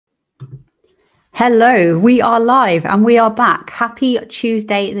Hello, we are live and we are back. Happy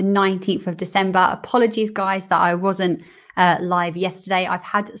Tuesday, the 19th of December. Apologies, guys, that I wasn't live yesterday. I've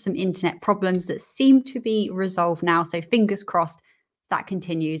had some internet problems that seem to be resolved now. So fingers crossed that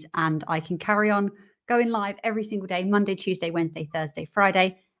continues and I can carry on going live every single day, Monday, Tuesday, Wednesday, Thursday,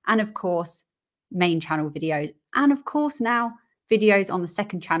 Friday. And of course, main channel videos. And of course, now videos on the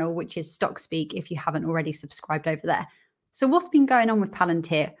second channel, which is Stock Speak, if you haven't already subscribed over there. So what's been going on with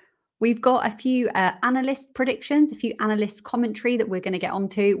Palantir? We've got a few analyst predictions, a few analyst commentary that we're going to get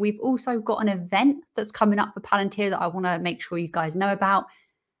onto. We've also got an event that's coming up for Palantir that I want to make sure you guys know about.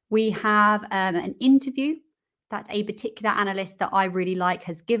 We have an interview that a particular analyst that I really like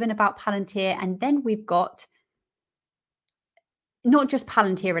has given about Palantir. And then we've got not just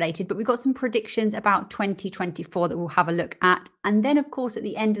Palantir related, but we've got some predictions about 2024 that we'll have a look at. And then, of course, at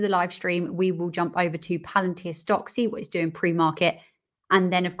the end of the live stream, we will jump over to Palantir stock, see what it's doing pre-market.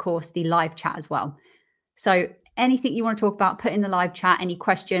 And then, of course, the live chat as well. So anything you want to talk about, put in the live chat, any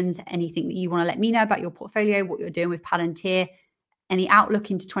questions, anything that you want to let me know about your portfolio, what you're doing with Palantir, any outlook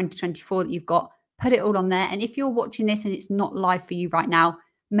into 2024 that you've got, put it all on there. And if you're watching this and it's not live for you right now,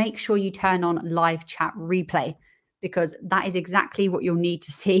 make sure you turn on live chat replay, because that is exactly what you'll need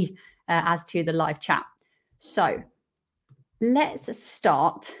to see as to the live chat. So let's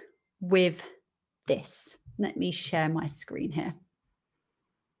start with this. Let me share my screen here.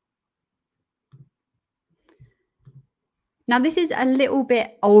 Now, this is a little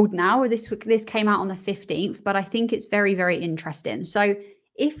bit old now. This came out on the 15th, but I think it's very, very interesting. So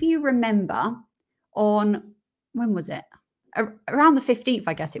if you remember on, when was it? Around the 15th,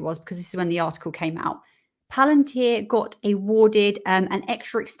 I guess it was, because this is when the article came out. Palantir got awarded an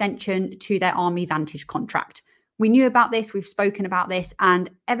extra extension to their Army Vantage contract. We knew about this. We've spoken about this. And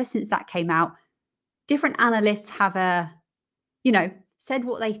ever since that came out, different analysts have, said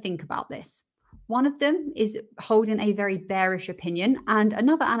what they think about this. One of them is holding a very bearish opinion, and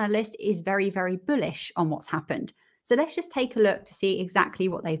another analyst is very, very bullish on what's happened. So let's just take a look to see exactly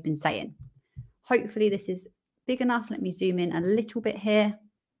what they've been saying. Hopefully this is big enough. Let me zoom in a little bit here.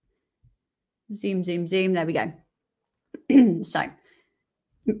 Zoom, zoom, zoom. There we go. So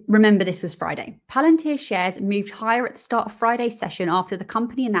remember, this was Friday. Palantir shares moved higher at the start of Friday's session after the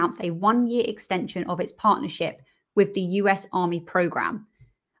company announced a one-year extension of its partnership with the US Army program,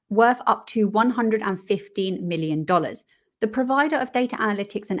 worth up to $115 million. The provider of data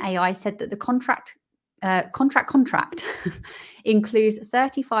analytics and AI said that the contract includes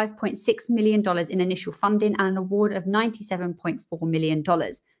 $35.6 million in initial funding and an award of $97.4 million.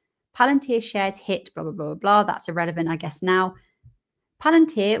 Palantir shares hit blah, blah, blah, blah. That's irrelevant, I guess, now.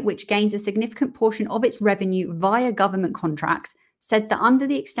 Palantir, which gains a significant portion of its revenue via government contracts, said that under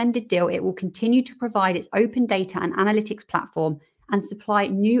the extended deal, it will continue to provide its open data and analytics platform and supply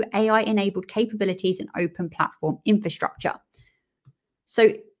new AI-enabled capabilities and open platform infrastructure.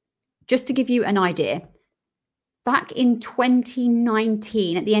 So just to give you an idea, back in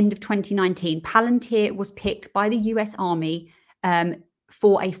 2019, at the end of 2019, Palantir was picked by the US Army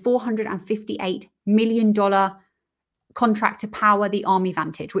for a $458 million contract to power the Army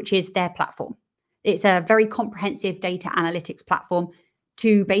Vantage, which is their platform. It's a very comprehensive data analytics platform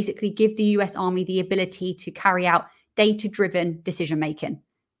to basically give the US Army the ability to carry out data-driven decision-making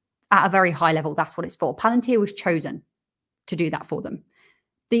at a very high level. That's what it's for. Palantir was chosen to do that for them.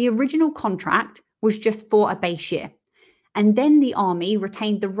 The original contract was just for a base year. And then the Army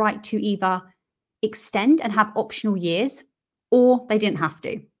retained the right to either extend and have optional years, or they didn't have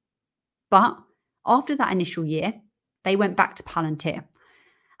to. But after that initial year, they went back to Palantir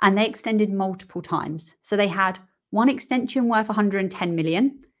and they extended multiple times. So they had one extension worth 110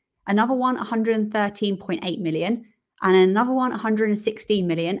 million, another one 113.8 million, and another one 116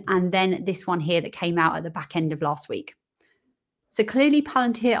 million, and then this one here that came out at the back end of last week. So clearly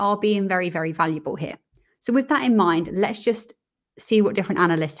Palantir are being very, very valuable here. So with that in mind, let's just see what different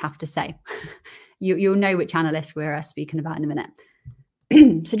analysts have to say. You'll know which analysts we're speaking about in a minute.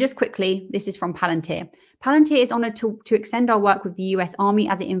 So just quickly, this is from Palantir. Palantir is honored to extend our work with the US Army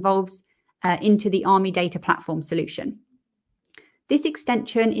as it involves into the Army Data Platform solution. This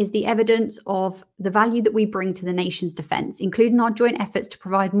extension is the evidence of the value that we bring to the nation's defense, including our joint efforts to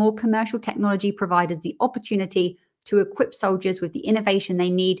provide more commercial technology providers the opportunity to equip soldiers with the innovation they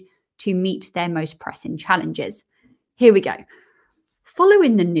need to meet their most pressing challenges. Here we go.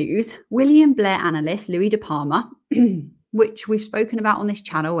 Following the news, William Blair analyst Louis De Palma, which we've spoken about on this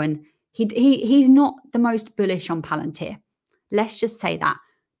channel, and he's not the most bullish on Palantir. Let's just say that.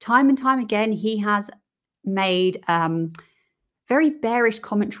 Time and time again, he has made very bearish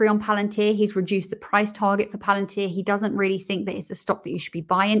commentary on Palantir. He's reduced the price target for Palantir. He doesn't really think that it's a stock that you should be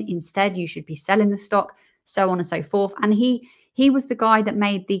buying. Instead, you should be selling the stock, so on and so forth. And he was the guy that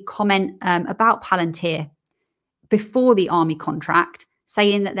made the comment about Palantir before the Army contract,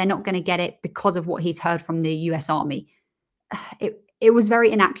 saying that they're not going to get it because of what he's heard from the US Army. It was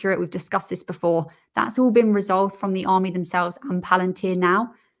very inaccurate. We've discussed this before. That's all been resolved from the Army themselves and Palantir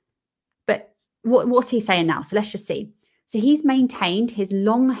now. But what's he saying now? So let's just see. So he's maintained his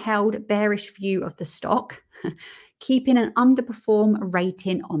long-held bearish view of the stock, keeping an underperform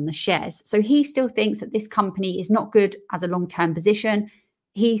rating on the shares. So he still thinks that this company is not good as a long-term position.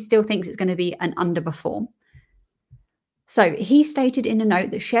 He still thinks it's going to be an underperform. So he stated in a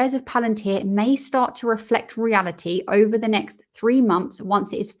note that shares of Palantir may start to reflect reality over the next 3 months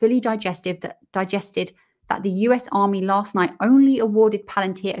once it is fully digested that the US Army last night only awarded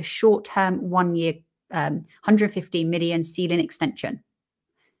Palantir a short-term 1-year 150 million ceiling extension.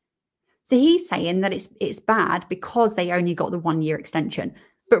 So he's saying that it's bad because they only got the 1-year extension.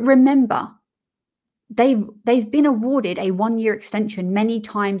 But remember, they've been awarded a 1-year extension many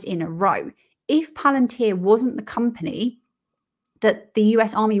times in a row. If Palantir wasn't the company that the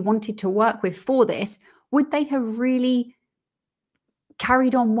US Army wanted to work with for this, would they have really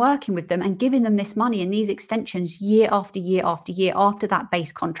carried on working with them and giving them this money and these extensions year after year after year after that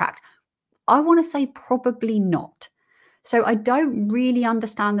base contract? I want to say probably not. So I don't really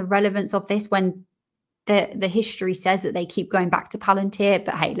understand the relevance of this when the history says that they keep going back to Palantir.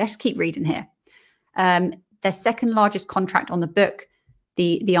 But hey, let's keep reading here. Their second largest contract on the book,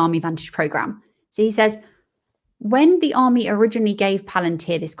 the Army Vantage program. So he says, when the Army originally gave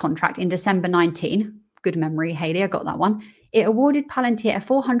Palantir this contract in December 19, good memory, Hayley, I got that one. It awarded Palantir a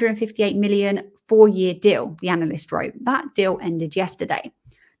 458 million 4-year deal, the analyst wrote. That deal ended yesterday.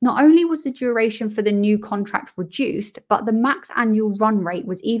 Not only was the duration for the new contract reduced, but the max annual run rate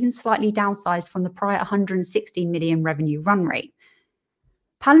was even slightly downsized from the prior 160 million revenue run rate.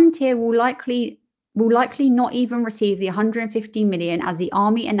 Palantir will likely not even receive the 150 million, as the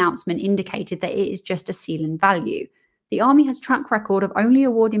Army announcement indicated that it is just a ceiling value. The Army has track record of only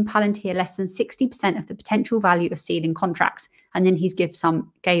awarding Palantir less than 60% of the potential value of ceiling contracts. And then he's given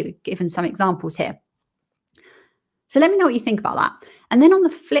some examples here. So let me know what you think about that. And then on the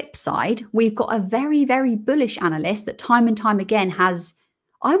flip side, we've got a very, very bullish analyst that time and time again has,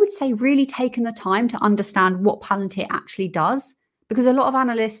 I would say, really taken the time to understand what Palantir actually does, because a lot of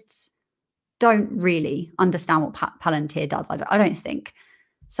analysts don't really understand what Palantir does, I don't think.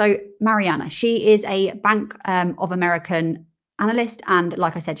 So Mariana, she is a Bank of American analyst. And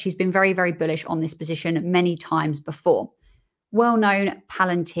like I said, she's been very, very bullish on this position many times before. Well-known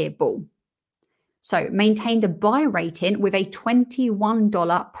Palantir bull. So maintained a buy rating with a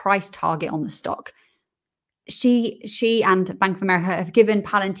 $21 price target on the stock. She and Bank of America have given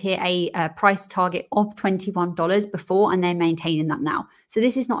Palantir a price target of $21 before, and they're maintaining that now. So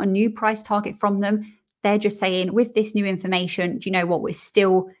this is not a new price target from them. They're just saying, with this new information, do you know what? We're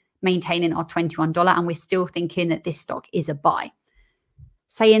still maintaining our $21 and we're still thinking that this stock is a buy.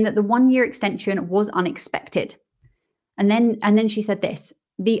 Saying that the 1-year extension was unexpected. And then she said this.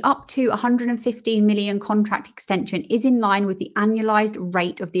 The up to 115 million contract extension is in line with the annualized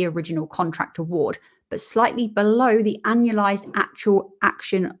rate of the original contract award, but slightly below the annualized actual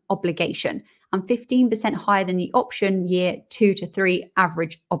action obligation and 15% higher than the option year 2 to 3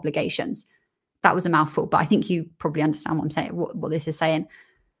 average obligations. That was a mouthful, but I think you probably understand what I'm saying, what this is saying.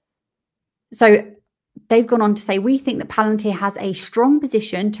 So they've gone on to say, we think that Palantir has a strong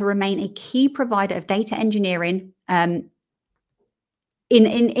position to remain a key provider of data engineering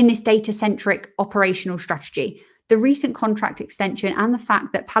in this data-centric operational strategy. The recent contract extension and the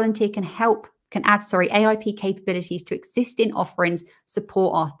fact that Palantir can add AIP capabilities to existing offerings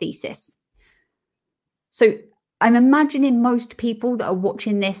support our thesis. So I'm imagining most people that are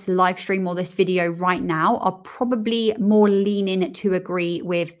watching this live stream or this video right now are probably more leaning to agree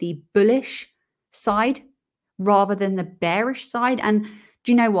with the bullish side rather than the bearish side. And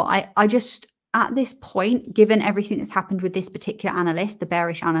do you know what? I just, at this point, given everything that's happened with this particular analyst, the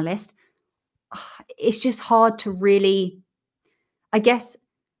bearish analyst, it's just hard to really, I guess,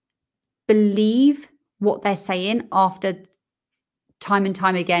 believe what they're saying after time and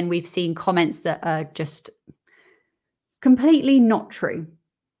time again we've seen comments that are just completely not true.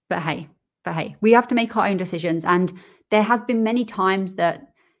 But hey, we have to make our own decisions. And there has been many times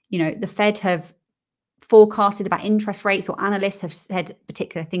that, you know, the Fed have forecasted about interest rates, or analysts have said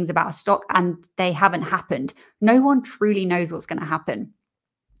particular things about a stock and they haven't happened. No one truly knows what's going to happen.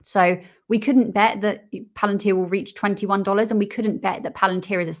 So we couldn't bet that Palantir will reach $21, and we couldn't bet that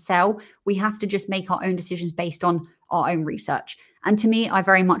Palantir is a sell. We have to just make our own decisions based on our own research. And to me, I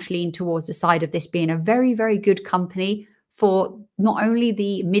very much lean towards the side of this being a very, very good company for not only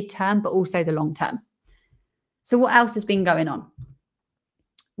the midterm, but also the long term. So what else has been going on?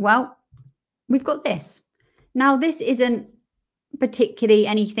 Well, we've got this. Now, this isn't particularly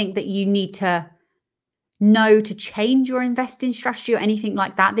anything that you need to know to change your investing strategy or anything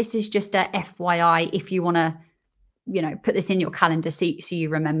like that. This is just a FYI if you want to, put this in your calendar so you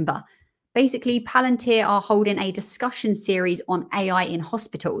remember. Basically, Palantir are holding a discussion series on AI in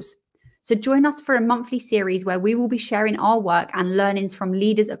hospitals. So join us for a monthly series where we will be sharing our work and learnings from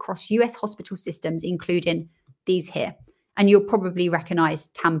leaders across US hospital systems, including these here. And you'll probably recognize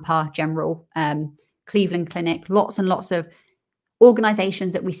Tampa General, Cleveland Clinic, lots and lots of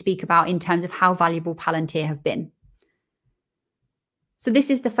organizations that we speak about in terms of how valuable Palantir have been. So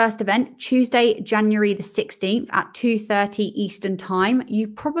this is the first event, Tuesday, January the 16th at 2:30 Eastern time.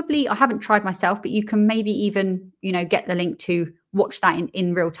 I haven't tried myself, but you can maybe even, get the link to watch that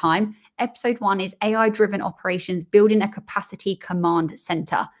in real time. Episode 1 is AI-driven operations, building a capacity command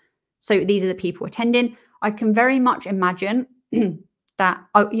center. So these are the people attending. I can very much imagine that,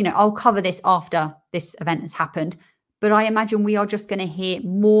 I'll cover this after this event has happened, but I imagine we are just going to hear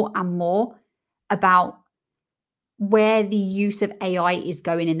more and more about where the use of AI is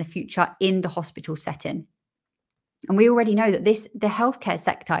going in the future in the hospital setting. And we already know that the healthcare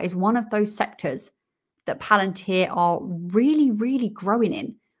sector is one of those sectors that Palantir are really, really growing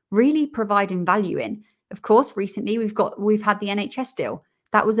in, really providing value in. Of course, recently we've had the NHS deal.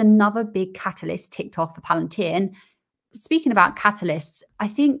 That was another big catalyst ticked off for Palantir. And speaking about catalysts, I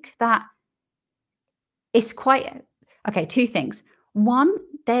think that it's quite, okay, two things. One,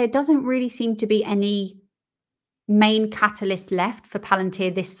 there doesn't really seem to be any main catalyst left for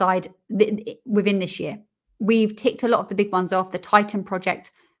Palantir this side within this year. We've ticked a lot of the big ones off. The Titan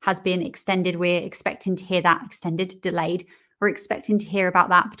project has been extended. We're expecting to hear that extended, delayed. We're expecting to hear about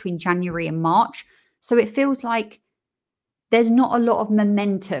that between January and March. So it feels like there's not a lot of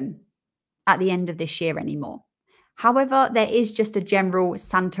momentum at the end of this year anymore. However, there is just a general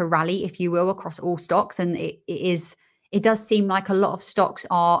Santa rally, if you will, across all stocks. And it does seem like a lot of stocks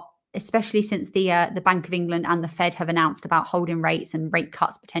are, especially since the Bank of England and the Fed have announced about holding rates and rate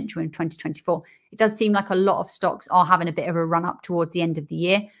cuts potential in 2024. It does seem like a lot of stocks are having a bit of a run up towards the end of the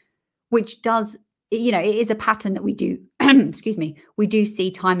year, which does, it is a pattern that we do, excuse me, we do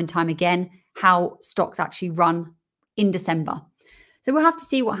see time and time again how stocks actually run in December. So we'll have to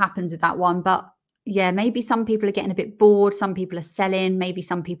see what happens with that one. But yeah, maybe some people are getting a bit bored. Some people are selling. Maybe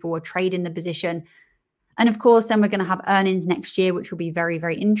some people are trading the position. And of course, then we're going to have earnings next year, which will be very,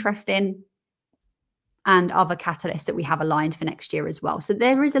 very interesting. And other catalysts that we have aligned for next year as well. So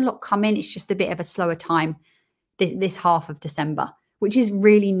there is a lot coming. It's just a bit of a slower time this half of December, which is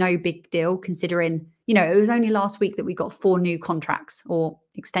really no big deal considering, it was only last week that we got 4 new contracts or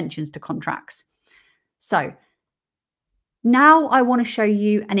extensions to contracts. So now I want to show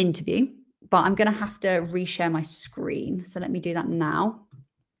you an interview, but I'm going to have to reshare my screen. So let me do that now.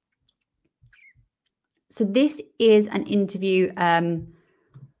 So this is an interview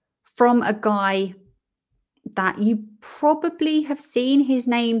from a guy that you probably have seen. His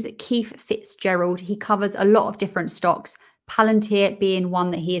name's Keith Fitzgerald. He covers a lot of different stocks, Palantir being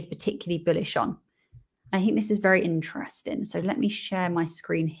one that he is particularly bullish on. I think this is very interesting. So let me share my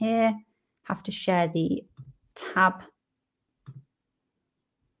screen here. Have to share the tab.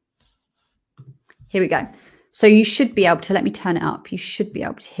 Here we go. So you should be able to, let me turn it up. You should be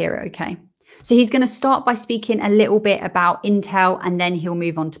able to hear it okay. So he's going to start by speaking a little bit about Intel, and then he'll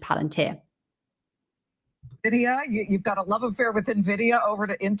move on to Palantir. NVIDIA, you've got a love affair with NVIDIA over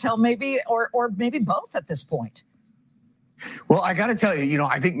to Intel maybe, or maybe both at this point. Well, I got to tell you,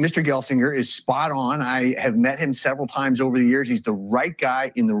 I think Mr. Gelsinger is spot on. I have met him several times over the years. He's the right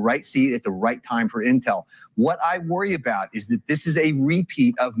guy in the right seat at the right time for Intel. What I worry about is that this is a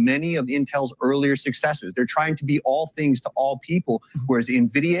repeat of many of Intel's earlier successes. They're trying to be all things to all people, whereas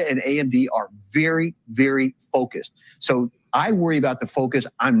NVIDIA and AMD are very, very focused. So I worry about the focus.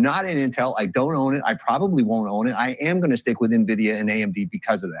 I'm not in Intel. I don't own it. I probably won't own it. I am going to stick with NVIDIA and AMD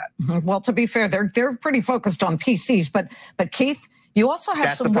because of that. Well, to be fair, they're pretty focused on PCs. But Keith, you also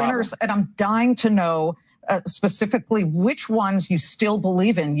have some winners, and I'm dying to know specifically which ones you still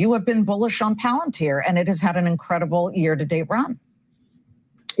believe in. You have been bullish on Palantir, and it has had an incredible year-to-date run.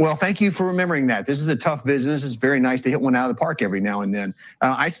 Well, thank you for remembering that. This is a tough business. It's very nice to hit one out of the park every now and then.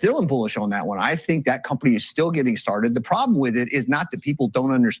 I still am bullish on that one. I think that company is still getting started. The problem with it is not that people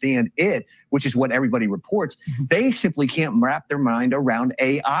don't understand it, which is what everybody reports. They simply can't wrap their mind around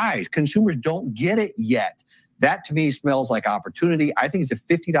AI. Consumers don't get it yet. That to me smells like opportunity. I think it's a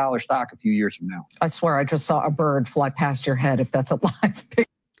 $50 stock a few years from now. I swear I just saw a bird fly past your head, if that's a live picture.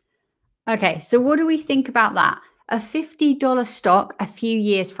 Okay, so what do we think about that? A $50 stock a few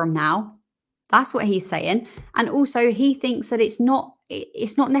years from now. That's what he's saying. And also he thinks that it's not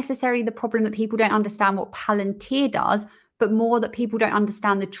necessarily the problem that people don't understand what Palantir does, but more that people don't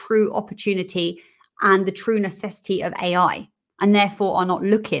understand the true opportunity and the true necessity of AI, and therefore are not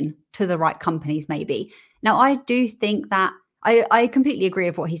looking to the right companies maybe. Now, I do think that I completely agree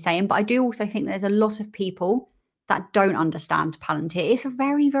with what he's saying, but I do also think there's a lot of people that don't understand Palantir. It's a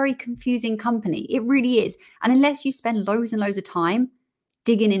very, very confusing company. It really is. And unless you spend loads and loads of time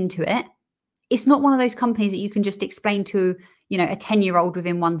digging into it, it's not one of those companies that you can just explain to, a 10-year-old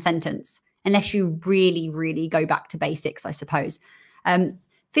within one sentence, unless you really, really go back to basics, I suppose.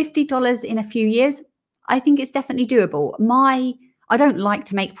 $50 in a few years, I think it's definitely doable. I don't like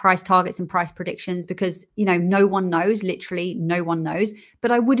to make price targets and price predictions because, no one knows, literally no one knows.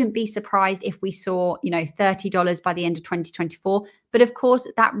 But I wouldn't be surprised if we saw, $30 by the end of 2024. But of course,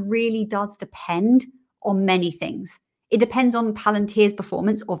 that really does depend on many things. It depends on Palantir's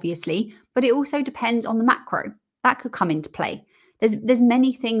performance, obviously, but it also depends on the macro. That could come into play. There's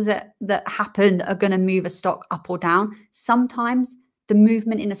many things that happen that are going to move a stock up or down. Sometimes the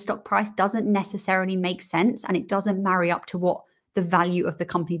movement in a stock price doesn't necessarily make sense, and it doesn't marry up to what the value of the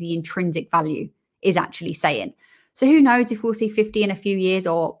company, the intrinsic value, is actually saying. So who knows if we'll see 50 in a few years,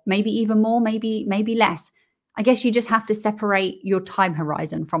 or maybe even more, maybe less. I guess you just have to separate your time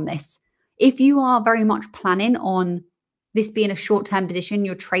horizon from this. If you are very much planning on this being a short-term position,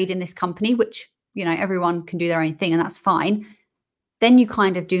 you're trading this company, which, everyone can do their own thing and that's fine, then you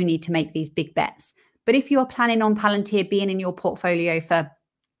kind of do need to make these big bets. But if you are planning on Palantir being in your portfolio for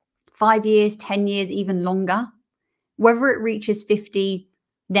 5 years, 10 years, even longer, whether it reaches 50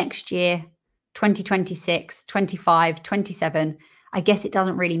 next year, 2026, 25, 27, I guess it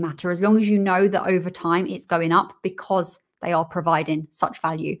doesn't really matter, as long as you know that over time it's going up because they are providing such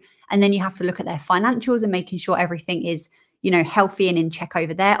value. And then you have to look at their financials and making sure everything is, healthy and in check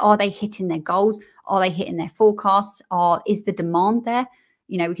over there. Are they hitting their goals? Are they hitting their forecasts? Is the demand there?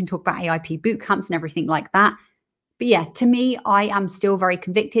 We can talk about AIP boot camps and everything like that. But yeah, to me, I am still very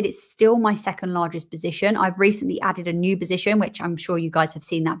convicted. It's still my second largest position. I've recently added a new position, which I'm sure you guys have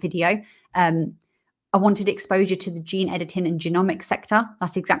seen that video. I wanted exposure to the gene editing and genomics sector.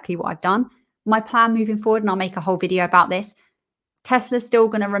 That's exactly what I've done. My plan moving forward, and I'll make a whole video about this, Tesla's still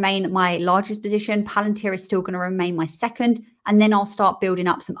going to remain my largest position. Palantir is still going to remain my second. And then I'll start building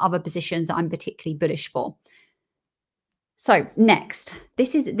up some other positions that I'm particularly bullish for. So next,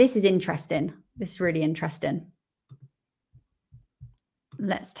 this is interesting. This is really interesting.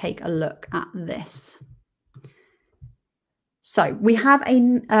 Let's take a look at this. So we have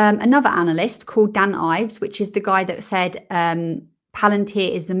another analyst called Dan Ives, which is the guy that said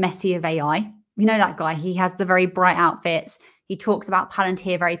Palantir is the Messi of AI. You know that guy. He has the very bright outfits. He talks about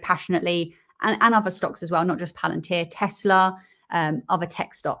Palantir very passionately, and other stocks as well, not just Palantir, Tesla, other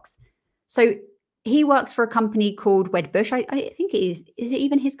tech stocks. So he works for a company called Wedbush. I think it is. Is it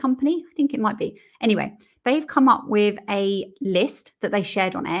even his company? I think it might be. Anyway, they've come up with a list that they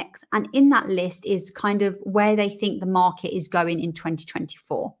shared on X. And in that list is kind of where they think the market is going in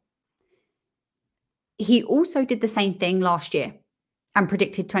 2024. He also did the same thing last year and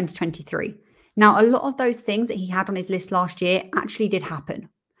predicted 2023. Now, a lot of those things that he had on his list last year actually did happen.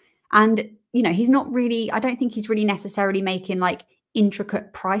 And, he's not really, I don't think he's really necessarily making like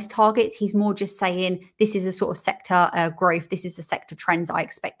intricate price targets. He's more just saying, this is a sort of sector growth. This is the sector trends I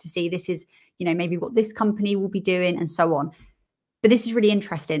expect to see. This is, maybe what this company will be doing and so on. But this is really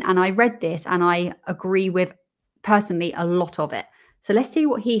interesting. And I read this and I agree with personally a lot of it. So let's see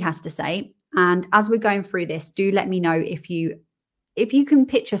what he has to say. And as we're going through this, do let me know if you can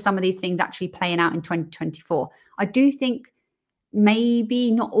picture some of these things actually playing out in 2024. I do think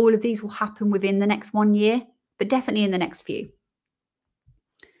maybe not all of these will happen within the next 1 year, but definitely in the next few.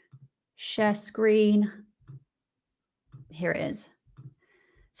 Share screen. Here it is.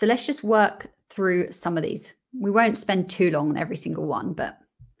 So let's just work through some of these. We won't spend too long on every single one, but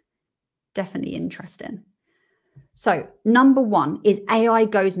definitely interesting. So number one is AI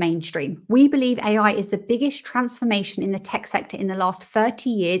goes mainstream. We believe AI is the biggest transformation in the tech sector in the last 30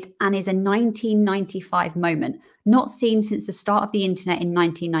 years and is a 1995 moment, not seen since the start of the internet in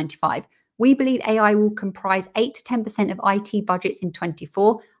 1995. We believe AI will comprise 8 to 10% of IT budgets in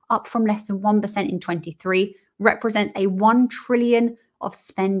 24, up from less than 1% in 23, represents a 1 trillion of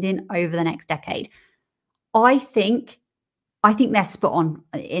spending over the next decade. I think they're spot on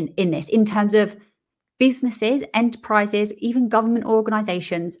in this, in terms of businesses, enterprises, even government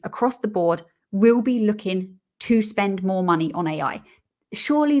organizations across the board will be looking to spend more money on AI.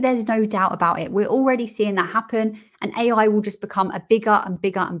 Surely there's no doubt about it. We're already seeing that happen, and AI will just become a bigger and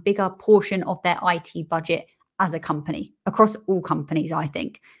bigger and bigger portion of their IT budget as a company, across all companies, I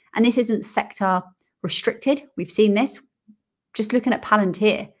think. And this isn't sector restricted. We've seen this. Just looking at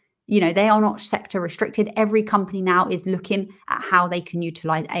Palantir, you know, they are not sector restricted. Every company now is looking at how they can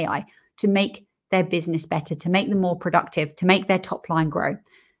utilize AI to make their business better, to make them more productive, to make their top line grow.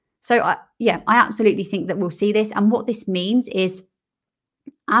 So yeah, I absolutely think that we'll see this. And what this means is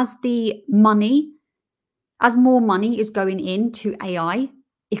as more money is going into AI,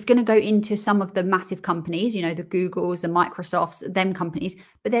 it's going to go into some of the massive companies, you know, the Googles, the Microsofts, them companies,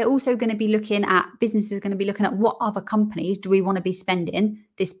 but they're also going to be looking at, businesses are going to be looking at what other companies do we want to be spending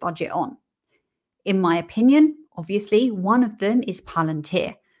this budget on? In my opinion, obviously, one of them is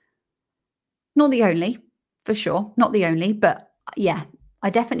Palantir. Not the only, for sure, not the only, but yeah, I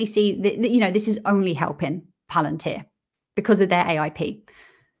definitely see that, you know, this is only helping Palantir because of their AIP.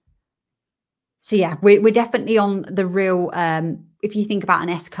 So yeah, we're definitely on the real, if you think about an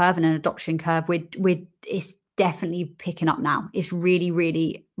S curve and an adoption curve, it's definitely picking up now. It's really,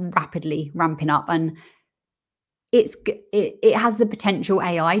 really rapidly ramping up, and it has the potential,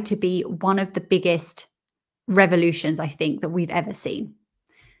 AI, to be one of the biggest revolutions, I think, that we've ever seen.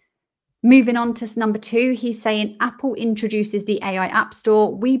 Moving on to number 2, he's saying Apple introduces the AI App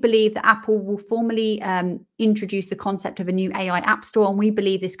Store. We believe that Apple will formally introduce the concept of a new AI App Store, and we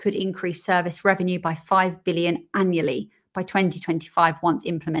believe this could increase service revenue by $5 billion annually by 2025 once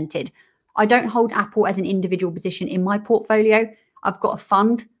implemented. I don't hold Apple as an individual position in my portfolio. I've got a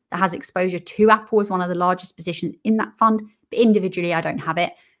fund that has exposure to Apple as one of the largest positions in that fund, but individually I don't have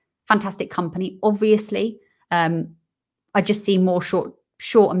it. Fantastic company, obviously. I just see more short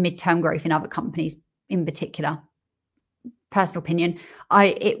and mid-term growth in other companies in particular. Personal opinion,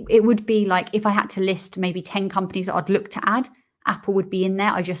 it would be like, if I had to list maybe 10 companies that I'd look to add, Apple would be in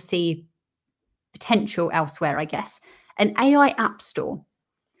there. I just see potential elsewhere, I guess. An AI App Store,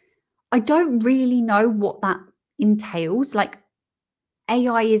 I don't really know what that entails. Like,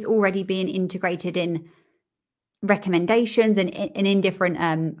 AI is already being integrated in recommendations and in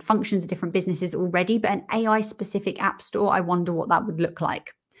different functions of different businesses already, but an AI specific app store, I wonder what that would look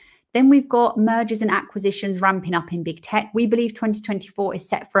like. Then we've got mergers and acquisitions ramping up in big tech. We believe 2024 is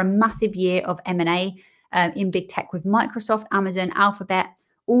set for a massive year of M&A in big tech, with Microsoft, Amazon, Alphabet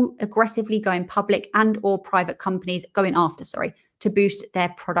all aggressively going public, and or private companies going after, to boost their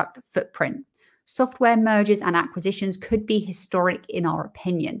product footprint. Software mergers and acquisitions could be historic in our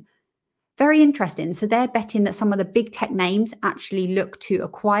opinion. Very interesting. So they're betting that some of the big tech names actually look to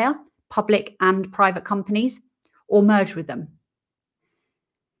acquire public and private companies or merge with them.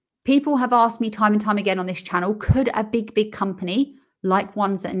 People have asked me time and time again on this channel, could a big company, like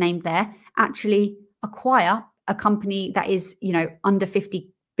ones that are named there, actually acquire a company that is, you know, under 50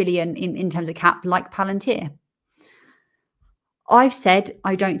 billion in terms of cap, like Palantir? I've said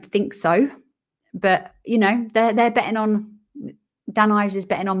I don't think so, but, you know, they're betting on, Dan Ives is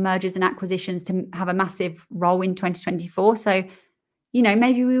betting on mergers and acquisitions to have a massive role in 2024. So, you know,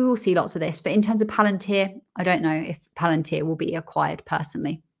 maybe we will see lots of this. But in terms of Palantir, I don't know if Palantir will be acquired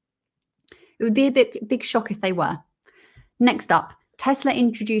personally. It would be a big shock if they were. Next up, Tesla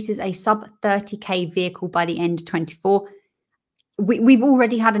introduces a sub 30K vehicle by the end of 2024. We've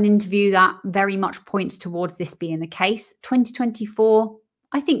already had an interview that very much points towards this being the case. 2024,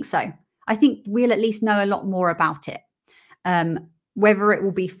 I think so. I think we'll at least know a lot more about it. Whether it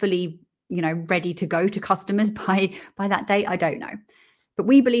will be fully, you know, ready to go to customers by that date, I don't know. But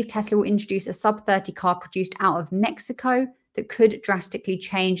we believe Tesla will introduce a sub 30 car produced out of Mexico that could drastically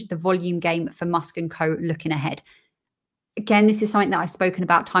change the volume game for Musk & Co. looking ahead. Again, this is something that I've spoken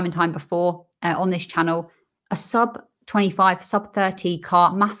about time and time before on this channel. A sub 25, sub 30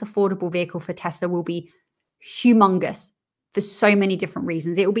 car, mass affordable vehicle for Tesla will be humongous for so many different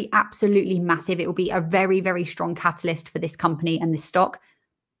reasons. It will be absolutely massive. It will be a very, very strong catalyst for this company and this stock.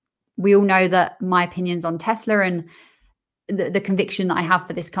 We all know that my opinions on Tesla and the conviction that I have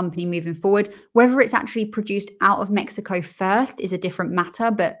for this company moving forward. Whether it's actually produced out of Mexico first is a different matter,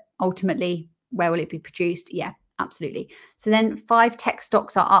 but ultimately, where will it be produced? Yeah, absolutely. So then 5 tech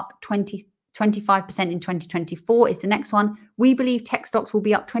stocks are up 25% in 2024 is the next one. We believe tech stocks will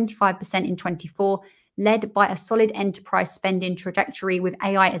be up 25% in 24, led by a solid enterprise spending trajectory with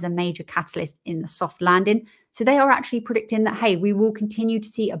AI as a major catalyst in the soft landing. So they are actually predicting that, hey, we will continue to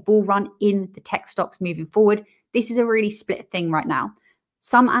see a bull run in the tech stocks moving forward. This is a really split thing right now.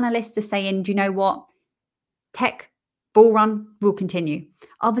 Some analysts are saying, do you know what? Tech bull run will continue.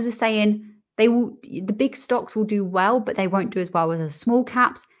 Others are saying the big stocks will do well, but they won't do as well as the small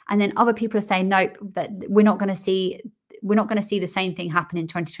caps. And then other people are saying, nope, that we're not going to see the same thing happen in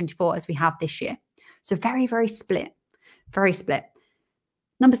 2024 as we have this year. So very, very split, very split.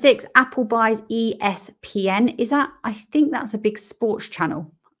 Number 6, Apple buys ESPN. I think that's a big sports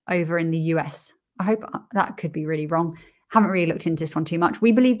channel over in the US. I hope that could be really wrong. Haven't really looked into this one too much.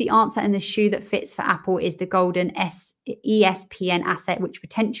 We believe the answer and the shoe that fits for Apple is the golden ESPN asset, which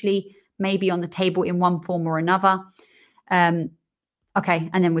potentially may be on the table in one form or another. Okay,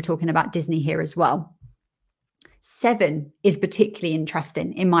 and then we're talking about Disney here as well. 7 is particularly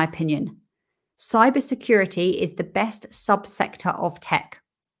interesting, in my opinion. Cybersecurity is the best subsector of tech.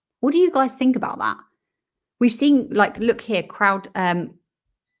 What do you guys think about that? We've seen, like, look here, that's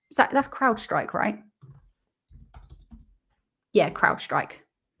CrowdStrike, right? Yeah, CrowdStrike.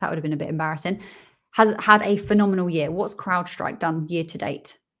 That would have been a bit embarrassing. Has had a phenomenal year. What's CrowdStrike done year to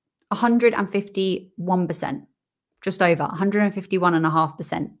date? 151%, just over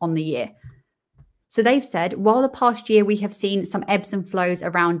 151.5% on the year. So they've said, while the past year we have seen some ebbs and flows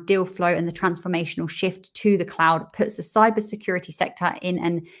around deal flow and the transformational shift to the cloud puts the cybersecurity sector in.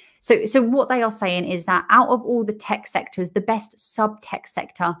 And so what they are saying is that out of all the tech sectors, the best sub-tech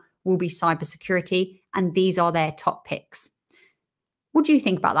sector will be cybersecurity, and these are their top picks. What do you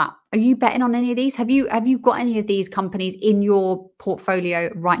think about that? Are you betting on any of these? Have you got any of these companies in your portfolio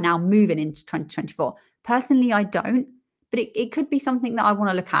right now moving into 2024? Personally, I don't, but it could be something that I want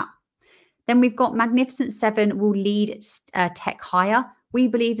to look at. Then we've got Magnificent 7 will lead tech higher. We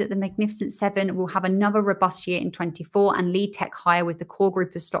believe that the Magnificent 7 will have another robust year in 24 and lead tech higher, with the core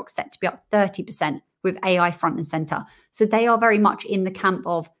group of stocks set to be up 30% with AI front and center. So they are very much in the camp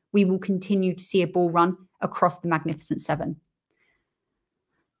of we will continue to see a bull run across the Magnificent 7.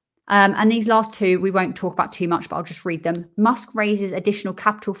 And these last two, we won't talk about too much, but I'll just read them. Musk raises additional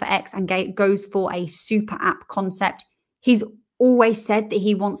capital for X and goes for a super app concept. He's always said that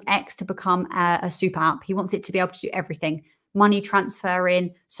he wants X to become a super app. He wants it to be able to do everything. Money transfer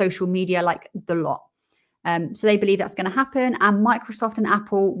in, social media, like the lot. So they believe that's going to happen. And Microsoft and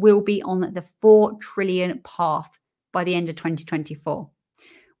Apple will be on the 4 trillion path by the end of 2024.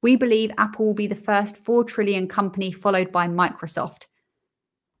 We believe Apple will be the first 4 trillion company, followed by Microsoft.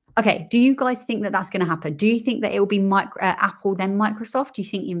 Okay, do you guys think that that's going to happen? Do you think that it will be Apple, then Microsoft? Do you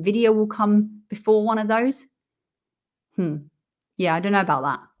think Nvidia will come before one of those? Yeah, I don't know about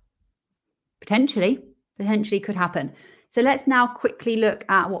that. Potentially could happen. So let's now quickly look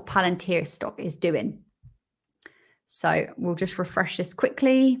at what Palantir stock is doing. So we'll just refresh this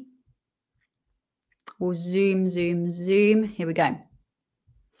quickly. We'll zoom. Here we go.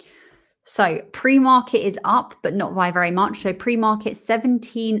 So pre-market is up, but not by very much. So pre-market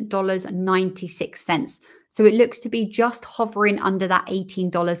 $17.96. So it looks to be just hovering under that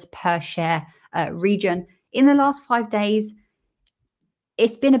 $18 per share region. In the last 5 days,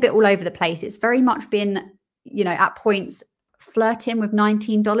 it's been a bit all over the place. It's very much been, at points flirting with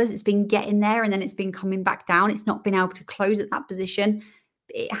 $19. It's been getting there and then it's been coming back down. It's not been able to close at that position.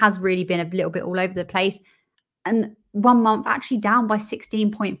 It has really been a little bit all over the place. And 1 month actually down by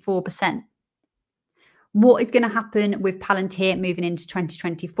 16.4%. What is going to happen with Palantir moving into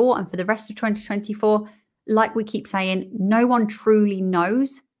 2024 and for the rest of 2024? Like we keep saying, no one truly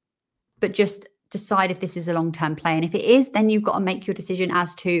knows, but just decide if this is a long-term play. And if it is, then you've got to make your decision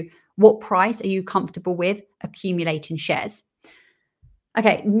as to what price are you comfortable with accumulating shares.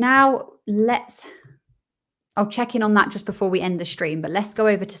 Okay, now I'll check in on that just before we end the stream, but let's go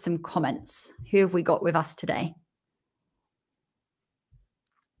over to some comments. Who have we got with us today?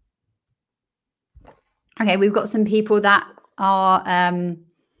 Okay, we've got some people that are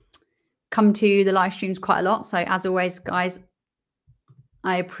come to the live streams quite a lot. So as always, guys,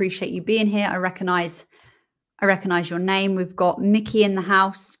 I appreciate you being here. I recognize your name. We've got Mickey in the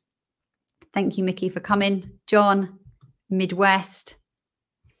house. Thank you, Mickey, for coming. John, Midwest,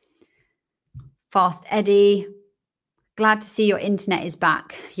 Fast Eddie. Glad to see your internet is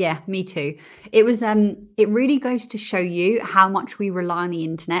back. Yeah, me too. It really goes to show you how much we rely on the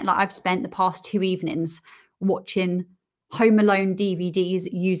internet. Like I've spent the past 2 evenings watching Home Alone DVDs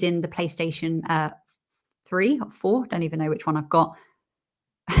using the PlayStation 3 or 4. Don't even know which one I've got.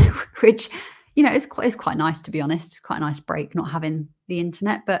 Which, it's quite nice, to be honest. It's quite a nice break not having the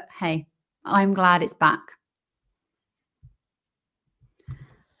internet. But hey, I'm glad it's back.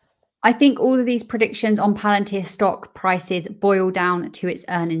 I think all of these predictions on Palantir stock prices boil down to its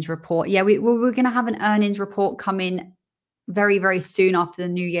earnings report. Yeah, we're going to have an earnings report coming very, very soon after the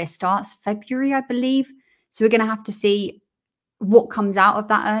new year starts, February, I believe. So we're going to have to see what comes out of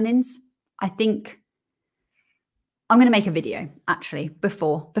that earnings. I think I'm going to make a video actually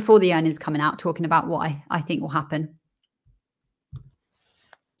before the earnings coming out, talking about what I think will happen.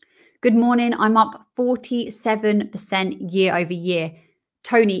 Good morning. I'm up 47% year over year.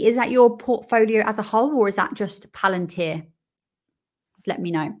 Tony, is that your portfolio as a whole, or is that just Palantir? Let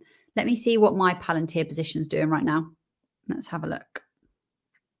me know. Let me see what my Palantir position's doing right now. Let's have a look.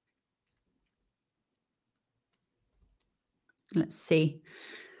 Let's see.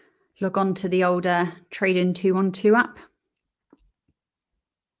 Log on to the older Trading 212 app.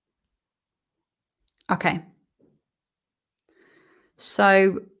 Okay.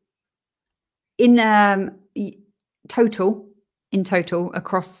 So in total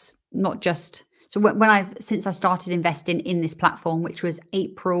across not just, so since I started investing in this platform, which was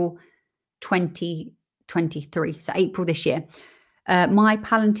April 2023, so April this year, my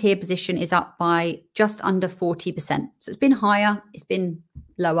Palantir position is up by just under 40%. So it's been higher, it's been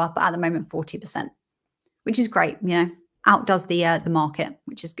lower, but at the moment 40%, which is great. You know, outdoes the market,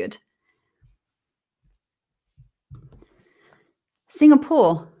 which is good.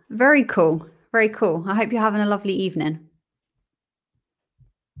 Singapore, very cool, very cool. I hope you're having a lovely evening.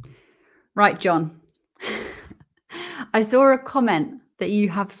 Right, John. I saw a comment that you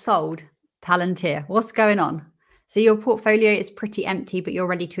have sold Palantir. What's going on? So your portfolio is pretty empty, but you're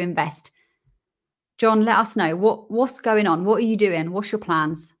ready to invest. John, let us know. What's going on? What are you doing? What's your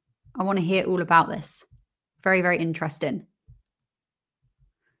plans? I want to hear all about this. Very, very interesting.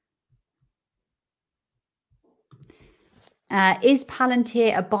 Is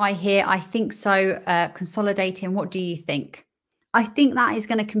Palantir a buy here? I think so. Consolidating. What do you think? I think that is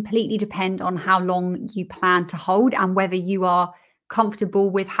going to completely depend on how long you plan to hold and whether you are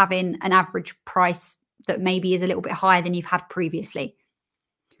comfortable with having an average price that maybe is a little bit higher than you've had previously.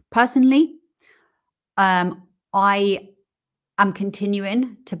 Personally, I am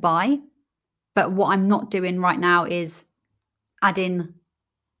continuing to buy, but what I'm not doing right now is adding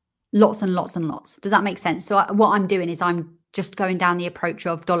lots and lots and lots. Does that make sense? So what I'm doing is I'm just going down the approach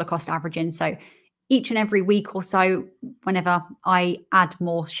of dollar cost averaging. So each and every week or so, whenever I add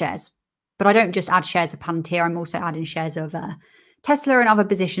more shares, but I don't just add shares of Palantir, I'm also adding shares of Tesla and other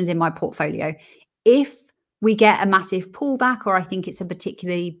positions in my portfolio. If we get a massive pullback or I think it's a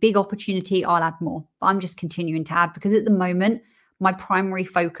particularly big opportunity, I'll add more. But I'm just continuing to add because at the moment, my primary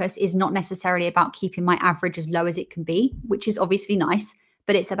focus is not necessarily about keeping my average as low as it can be, which is obviously nice,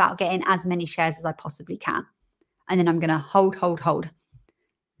 but it's about getting as many shares as I possibly can. And then I'm going to hold.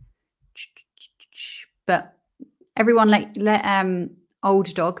 But everyone let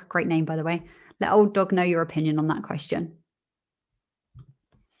Old Dog, great name by the way, let Old Dog know your opinion on that question.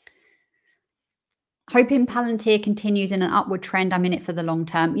 Hoping Palantir continues in an upward trend. I'm in it for the long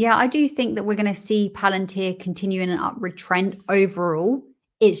term. Yeah, I do think that we're going to see Palantir continue in an upward trend overall.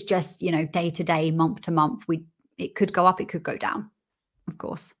 It's just, you know, day to day, month to month. It could go up, it could go down, of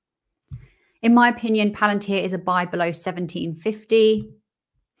course. In my opinion, Palantir is a buy below 1750.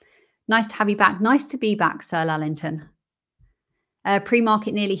 Nice to have you back. Nice to be back, Sir Lallington.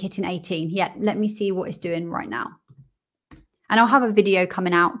 Pre-market nearly hitting 18. Yeah, let me see what it's doing right now. And I'll have a video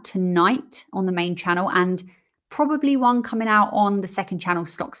coming out tonight on the main channel and probably one coming out on the second channel,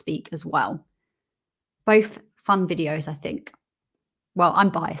 Stock Speak, as well. Both fun videos, I think. Well,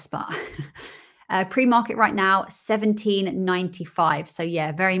 I'm biased, but pre-market right now, 17.95. So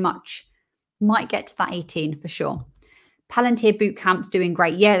yeah, very much might get to that 18 for sure. Palantir Bootcamp's doing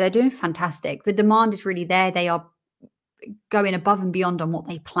great. Yeah, they're doing fantastic. The demand is really there. They are going above and beyond on what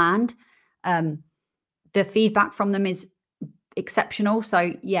they planned. The feedback from them is exceptional.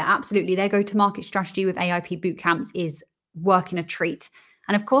 So yeah, absolutely. Their go-to-market strategy with AIP Bootcamps is working a treat.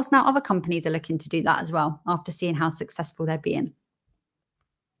 And of course, now other companies are looking to do that as well after seeing how successful they're being.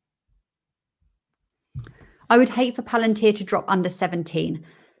 I would hate for Palantir to drop under 17.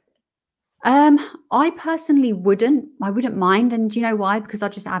 I personally wouldn't. I wouldn't mind. And do you know why? Because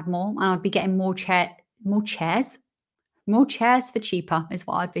I'd just add more and I'd be getting more chairs for cheaper is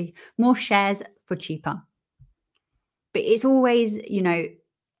what I'd be. More shares for cheaper. But it's always, you know,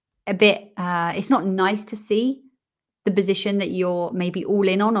 a bit, it's not nice to see the position that you're maybe all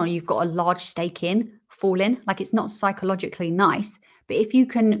in on or you've got a large stake in fall in. Like it's not psychologically nice. But if you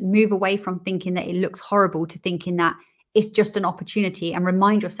can move away from thinking that it looks horrible to thinking that it's just an opportunity and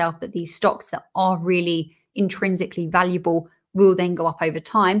remind yourself that these stocks that are really intrinsically valuable will then go up over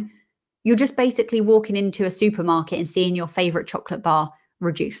time, you're just basically walking into a supermarket and seeing your favorite chocolate bar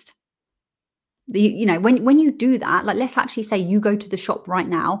reduced. You know, when you do that, like let's actually say you go to the shop right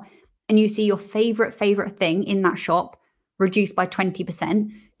now and you see your favorite thing in that shop reduced by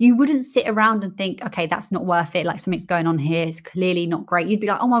 20%, you wouldn't sit around and think, okay, that's not worth it. Like something's going on here. It's clearly not great. You'd be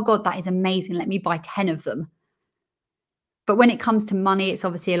like, oh my God, that is amazing. Let me buy 10 of them. But when it comes to money, it's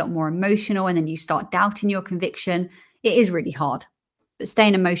obviously a lot more emotional, and then you start doubting your conviction. It is really hard. But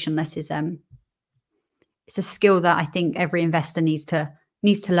staying emotionless is it's a skill that I think every investor needs to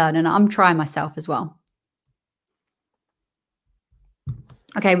learn, and I'm trying myself as well.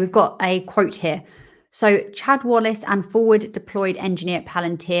 Okay, we've got a quote here. So Chad Wallace, and forward deployed engineer at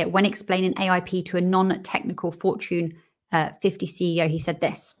Palantir, when explaining AIP to a non-technical Fortune 50 CEO, he said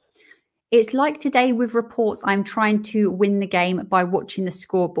this: "It's like today with reports, I'm trying to win the game by watching the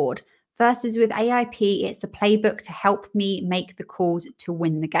scoreboard. Versus with AIP, it's the playbook to help me make the calls to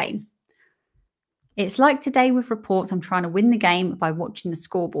win the game." It's like today with reports, I'm trying to win the game by watching the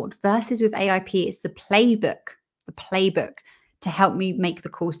scoreboard. Versus with AIP, it's the playbook to help me make the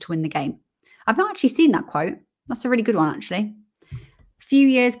calls to win the game. I've not actually seen that quote. That's a really good one, actually. Few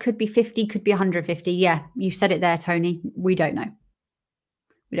years, could be 50, could be 150. Yeah, you said it there, Tony. We don't know.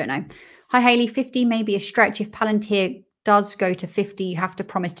 We don't know. Hi, Hayley. 50 may be a stretch. If Palantir does go to 50, you have to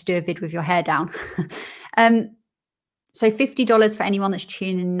promise to do a vid with your hair down. So $50 for anyone that's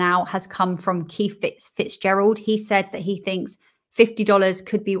tuning in now has come from Keith Fitzgerald. He said that he thinks $50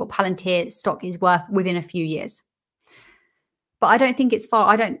 could be what Palantir stock is worth within a few years. But I don't think it's far.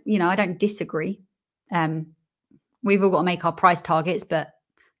 I don't disagree. We've all got to make our price targets, but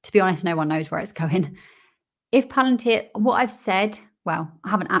to be honest, no one knows where it's going. If Palantir, what I've said, well, I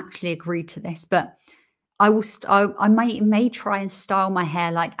haven't actually agreed to this, but I may try and style my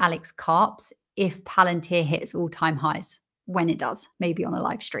hair like Alex Karp's if Palantir hits all-time highs. When it does, maybe on a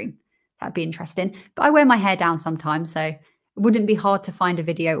live stream. That'd be interesting. But I wear my hair down sometimes, so it wouldn't be hard to find a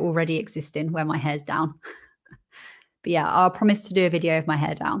video already existing where my hair's down. But yeah, I'll promise to do a video of my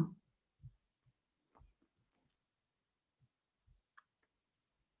hair down.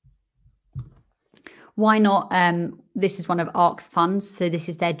 Why not? This is one of ARK's funds. So this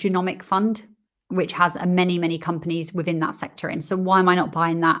is their genomic fund, which has many companies within that sector in. So why am I not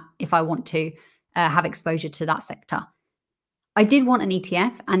buying that if I want to have exposure to that sector? I did want an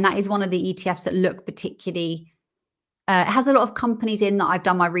ETF, and that is one of the ETFs that look particularly, it has a lot of companies in that I've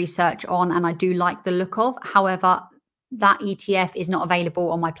done my research on, and I do like the look of. However, that ETF is not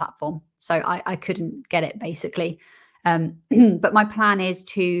available on my platform. So I couldn't get it, basically. But my plan is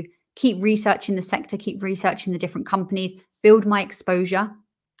to keep researching the sector, keep researching the different companies, build my exposure,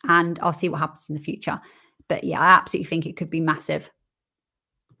 and I'll see what happens in the future. But yeah, I absolutely think it could be massive.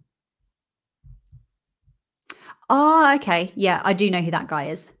 Oh, okay. Yeah, I do know who that guy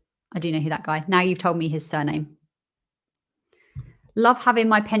is. I do know who that guy. Now you've told me his surname. Love having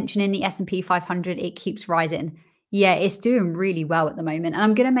my pension in the S&P 500. It keeps rising. Yeah, it's doing really well at the moment. And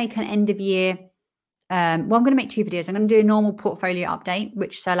I'm going to make an end of year. I'm going to make 2 videos. I'm going to do a normal portfolio update,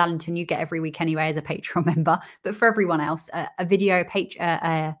 which Sir Lalington, you get every week anyway as a Patreon member. But for everyone else, a video,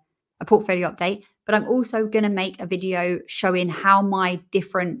 a portfolio update. But I'm also going to make a video showing how my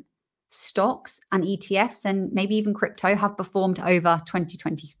different stocks and ETFs and maybe even crypto have performed over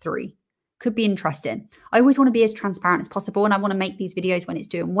 2023. Could be interesting. I always want to be as transparent as possible, and I want to make these videos when it's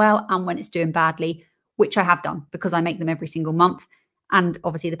doing well and when it's doing badly, which I have done because I make them every single month. And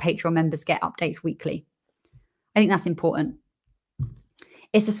obviously the Patreon members get updates weekly. I think that's important.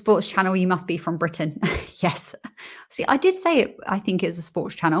 It's a sports channel. You must be from Britain. Yes. See, I did say it. I think it's a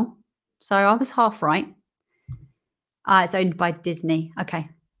sports channel. So I was half right. It's owned by Disney. Okay,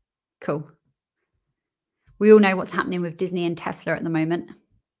 cool. We all know what's happening with Disney and Tesla at the moment.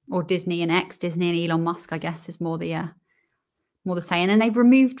 Or Disney and X, Disney and Elon Musk, I guess, is more the saying. And they've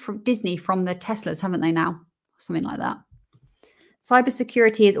removed from Disney from the Teslas, haven't they now? Something like that.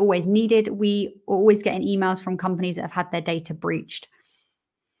 Cybersecurity is always needed. We are always getting emails from companies that have had their data breached.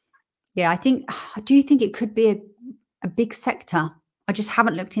 Yeah, I do think it could be a big sector. I just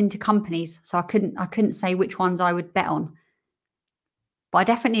haven't looked into companies, so I couldn't say which ones I would bet on. But I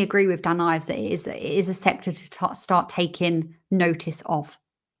definitely agree with Dan Ives that it is a sector to start taking notice of.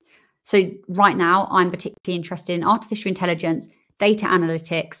 So right now, I'm particularly interested in artificial intelligence, data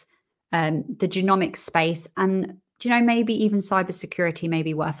analytics, the genomics space, and maybe even cybersecurity may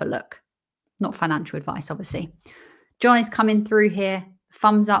be worth a look. Not financial advice, obviously. John is coming through here.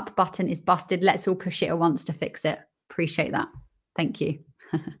 Thumbs up button is busted. Let's all push it at once to fix it. Appreciate that. Thank you.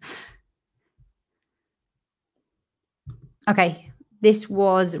 Okay, this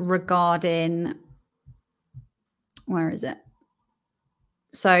was regarding, where is it?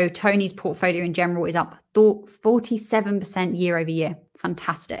 So Tony's portfolio in general is up 47% year over year.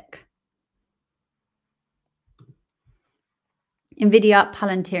 Fantastic. Nvidia,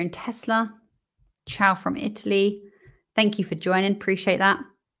 Palantir, and Tesla. Ciao from Italy. Thank you for joining. Appreciate that.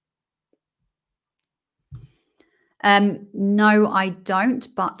 No, I don't,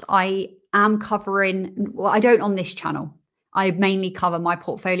 but I am covering, well, I don't on this channel. I mainly cover my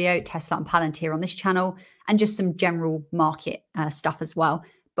portfolio, Tesla and Palantir on this channel, and just some general market stuff as well.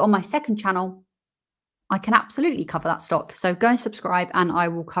 But on my second channel, I can absolutely cover that stock. So go and subscribe and I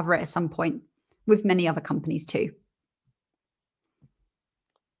will cover it at some point with many other companies too.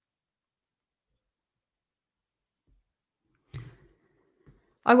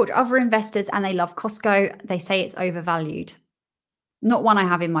 I watch other investors and they love Costco. They say it's overvalued. Not one I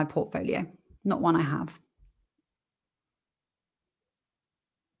have in my portfolio. Not one I have.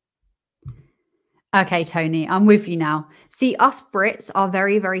 Okay, Tony, I'm with you now. See, us Brits are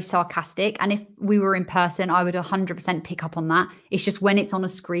very, very sarcastic. And if we were in person, I would 100% pick up on that. It's just when it's on a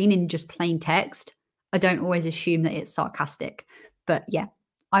screen in just plain text, I don't always assume that it's sarcastic. But yeah,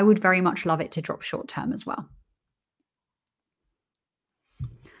 I would very much love it to drop short term as well.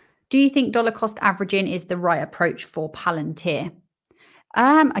 Do you think dollar cost averaging is the right approach for Palantir?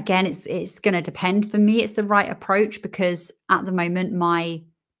 Again, it's going to depend. For me, it's the right approach because at the moment, my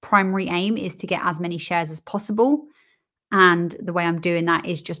primary aim is to get as many shares as possible. And the way I'm doing that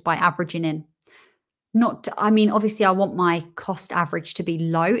is just by averaging in. Obviously I want my cost average to be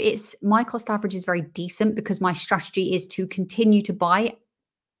low. My cost average is very decent because my strategy is to continue to buy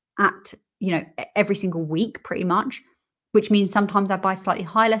at, every single week pretty much, which means sometimes I buy slightly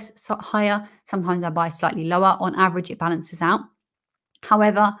higher, sometimes I buy slightly lower. On average, it balances out.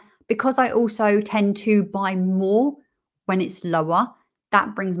 However, because I also tend to buy more when it's lower,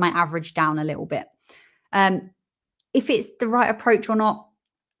 that brings my average down a little bit. If it's the right approach or not,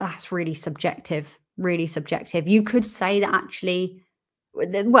 that's really subjective, really subjective. You could say that actually,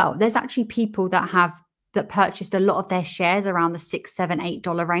 well, there's actually people that purchased a lot of their shares around the $6, $7,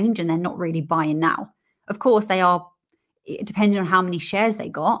 $8 range, and they're not really buying now. Of course, they are, depending on how many shares they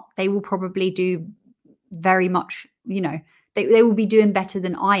got, they will probably do very much, they will be doing better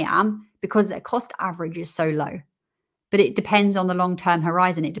than I am because their cost average is so low. But it depends on the long-term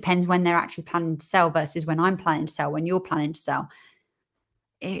horizon. It depends when they're actually planning to sell versus when I'm planning to sell, when you're planning to sell.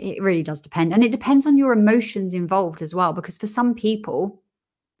 It really does depend. And it depends on your emotions involved as well, because for some people,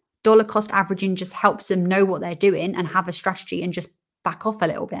 dollar cost averaging just helps them know what they're doing and have a strategy and just back off a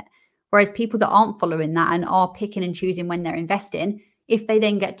little bit. Whereas people that aren't following that and are picking and choosing when they're investing, if they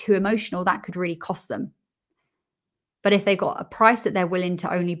then get too emotional, that could really cost them. But if they got a price that they're willing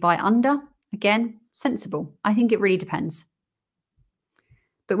to only buy under, again, sensible. I think it really depends.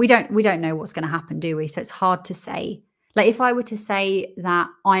 But we don't know what's going to happen, do we? So it's hard to say. Like if I were to say that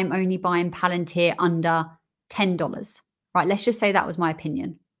I'm only buying Palantir under $10, right? Let's just say that was my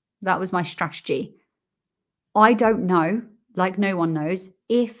opinion. That was my strategy. I don't know, like no one knows,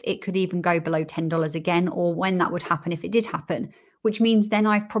 if it could even go below $10 again or when that would happen if it did happen, which means then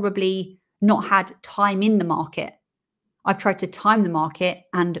I've probably not had time in the market. I've tried to time the market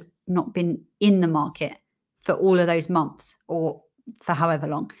and not been in the market for all of those months or for however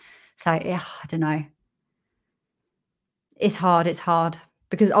long. So yeah, I don't know. It's hard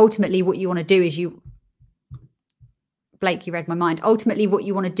because ultimately what you want to do is Blake, you read my mind. Ultimately what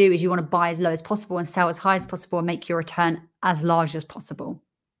you want to do is you want to buy as low as possible and sell as high as possible and make your return as large as possible.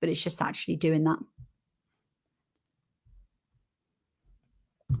 But it's just actually doing that.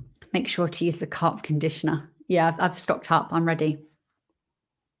 Make sure to use the calf conditioner. Yeah, I've stocked up. I'm ready.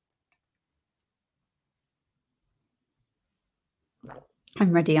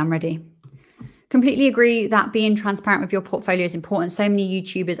 I'm ready. Completely agree that being transparent with your portfolio is important. So many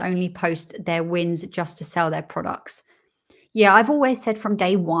YouTubers only post their wins just to sell their products. Yeah, I've always said from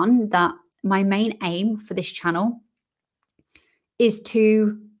day one that my main aim for this channel is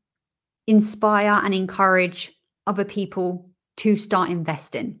to inspire and encourage other people to start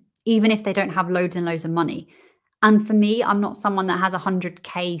investing, even if they don't have loads and loads of money. And for me, I'm not someone that has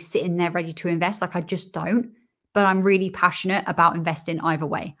 100K sitting there ready to invest. Like I just don't. But I'm really passionate about investing either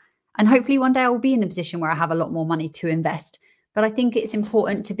way. And hopefully one day I will be in a position where I have a lot more money to invest. But I think it's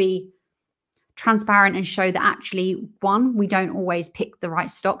important to be transparent and show that actually, one, we don't always pick the right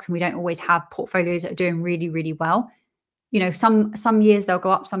stocks and we don't always have portfolios that are doing really, really well. Some years they'll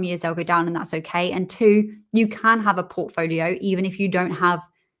go up, some years they'll go down, and that's okay. And two, you can have a portfolio even if you don't have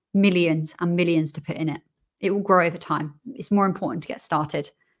millions and millions to put in it. It will grow over time. It's more important to get started.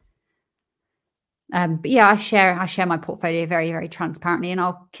 But yeah, I share my portfolio very, very transparently, and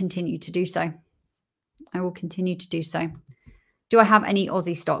I'll continue to do so. I will continue to do so. Do I have any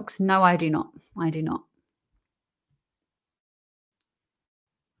Aussie stocks? No, I do not. I do not.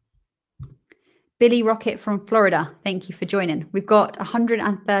 Billy Rocket from Florida, thank you for joining. We've got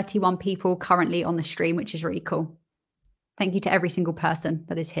 131 people currently on the stream, which is really cool. Thank you to every single person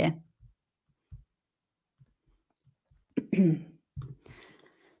that is here.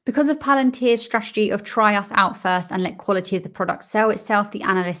 Because of Palantir's strategy of try us out first and let quality of the product sell itself, the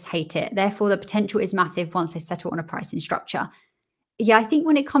analysts hate it. Therefore, the potential is massive once they settle on a pricing structure. Yeah, I think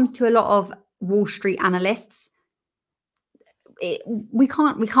when it comes to a lot of Wall Street analysts, we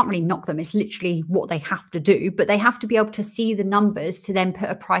can't really knock them. It's literally what they have to do, but they have to be able to see the numbers to then put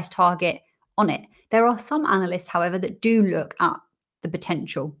a price target on it. There are some analysts, however, that do look at the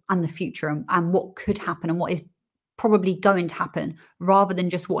potential and the future and what could happen and what is probably going to happen, rather than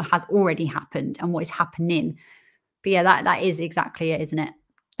just what has already happened and what is happening. But yeah, that is exactly it, isn't it?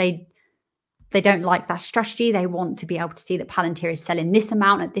 They don't like that strategy. They want to be able to see that Palantir is selling this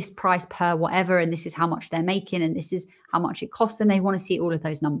amount at this price per whatever, and this is how much they're making, and this is how much it costs them. They want to see all of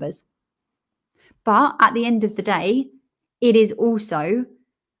those numbers. But at the end of the day, it is also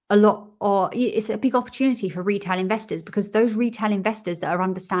it's a big opportunity for retail investors, because those retail investors that are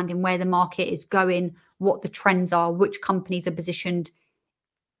understanding where the market is going, what the trends are, which companies are positioned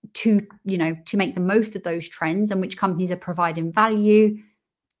to make the most of those trends, and which companies are providing value,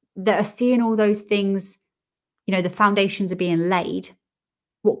 that are seeing all those things, the foundations are being laid.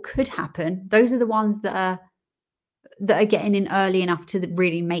 What could happen? Those are the ones that are getting in early enough to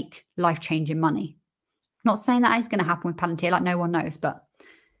really make life-changing money. Not saying that is going to happen with Palantir, like no one knows, but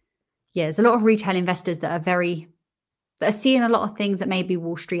yeah, there's a lot of retail investors that are seeing a lot of things that maybe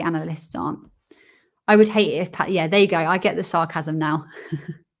Wall Street analysts aren't. I would hate it if, yeah, there you go. I get the sarcasm now.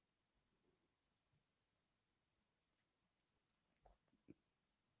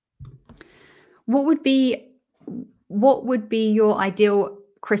 What would be your ideal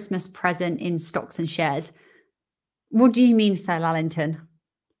Christmas present in stocks and shares? What do you mean, Sir Lallington?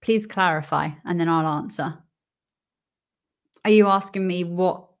 Please clarify, and then I'll answer. Are you asking me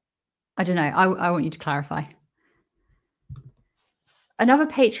what? I don't know. I want you to clarify. Another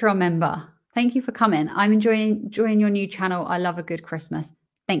Patreon member. Thank you for coming. I'm enjoying your new channel. I love a good Christmas.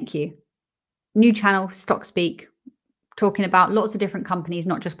 Thank you. New channel, Stock Speak, talking about lots of different companies,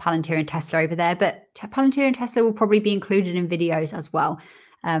 not just Palantir and Tesla over there, but Palantir and Tesla will probably be included in videos as well.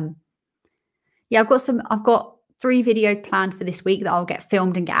 Yeah, I've got 3 videos planned for this week that I'll get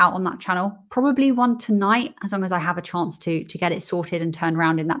filmed and get out on that channel. Probably one tonight, as long as I have a chance to get it sorted and turned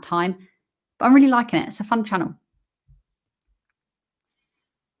around in that time. But I'm really liking it. It's a fun channel.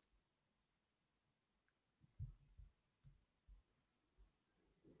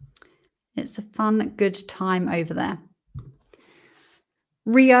 It's a fun, good time over there.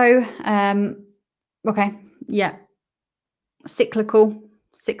 Rio, okay, yeah. Cyclical,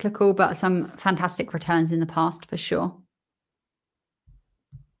 but some fantastic returns in the past for sure.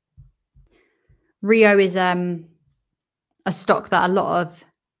 Rio is a stock that a lot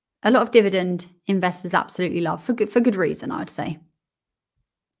of dividend investors absolutely love for good reason, I would say.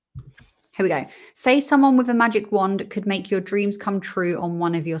 Here we go. Say someone with a magic wand could make your dreams come true on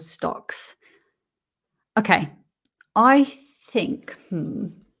one of your stocks. Okay, I think.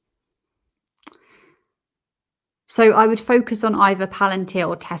 So I would focus on either Palantir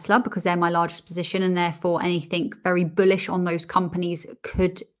or Tesla, because they're my largest position, and therefore anything very bullish on those companies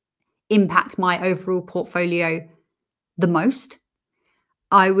could impact my overall portfolio the most.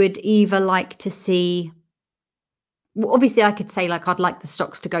 I would either like to see, well, obviously I could say like I'd like the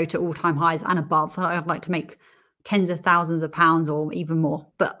stocks to go to all-time highs and above. I'd like to make tens of thousands of pounds or even more,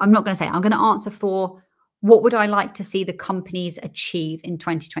 but I'm not going to say. I'm going to answer for what would I like to see the companies achieve in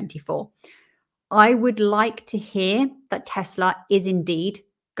 2024. I would like to hear that Tesla is indeed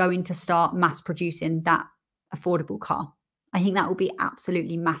going to start mass producing that affordable car. I think that would be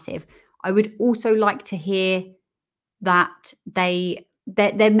absolutely massive. I would also like to hear that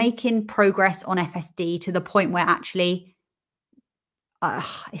they're making progress on FSD to the point where actually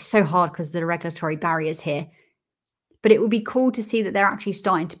it's so hard because of the regulatory barriers here. But it would be cool to see that they're actually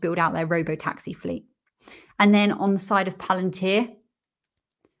starting to build out their robo-taxi fleet. And then on the side of Palantir,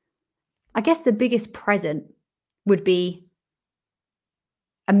 I guess the biggest present would be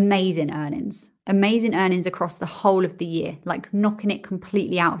amazing earnings across the whole of the year, like knocking it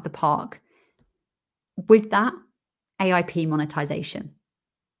completely out of the park. With that, AIP monetization.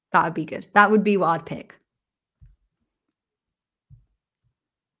 That would be good. That would be what I'd pick.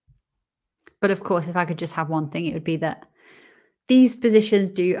 But of course, if I could just have one thing, it would be that these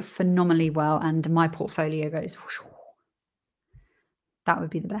positions do phenomenally well and my portfolio goes whoosh. That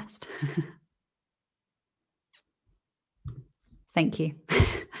would be the best. Thank you.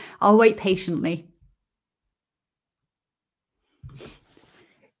 I'll wait patiently.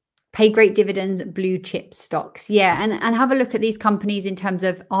 Pay great dividends, blue chip stocks. Yeah, and have a look at these companies in terms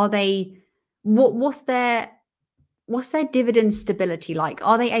of, are they, what's their what's their dividend stability like?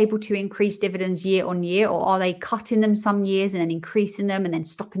 Are they able to increase dividends year on year, or are they cutting them some years and then increasing them and then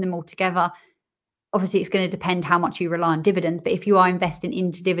stopping them altogether? Obviously, it's going to depend how much you rely on dividends. But if you are investing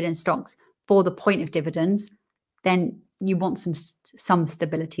into dividend stocks for the point of dividends, then you want some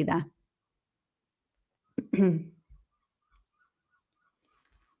stability there.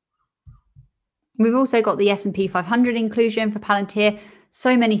 We've also got the S&P 500 inclusion for Palantir.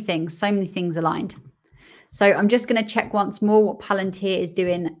 So many things aligned. So I'm just going to check once more what Palantir is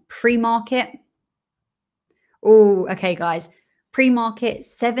doing pre-market. Oh, okay, guys. Pre-market,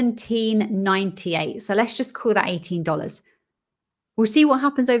 $17.98. So let's just call that $18. We'll see what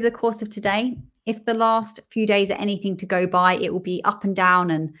happens over the course of today. If the last few days are anything to go by, it will be up and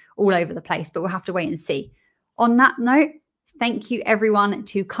down and all over the place, but we'll have to wait and see. On that note, thank you everyone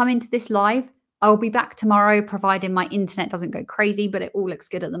to come into this live. I'll be back tomorrow, providing my internet doesn't go crazy, but it all looks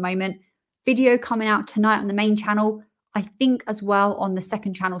good at the moment. Video coming out tonight on the main channel, I think as well on the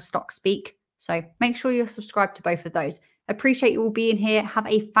second channel, Stock Speak. So make sure you're subscribed to both of those. Appreciate you all being here. Have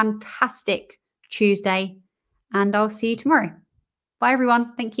a fantastic Tuesday, and I'll see you tomorrow. Bye,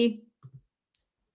 everyone. Thank you.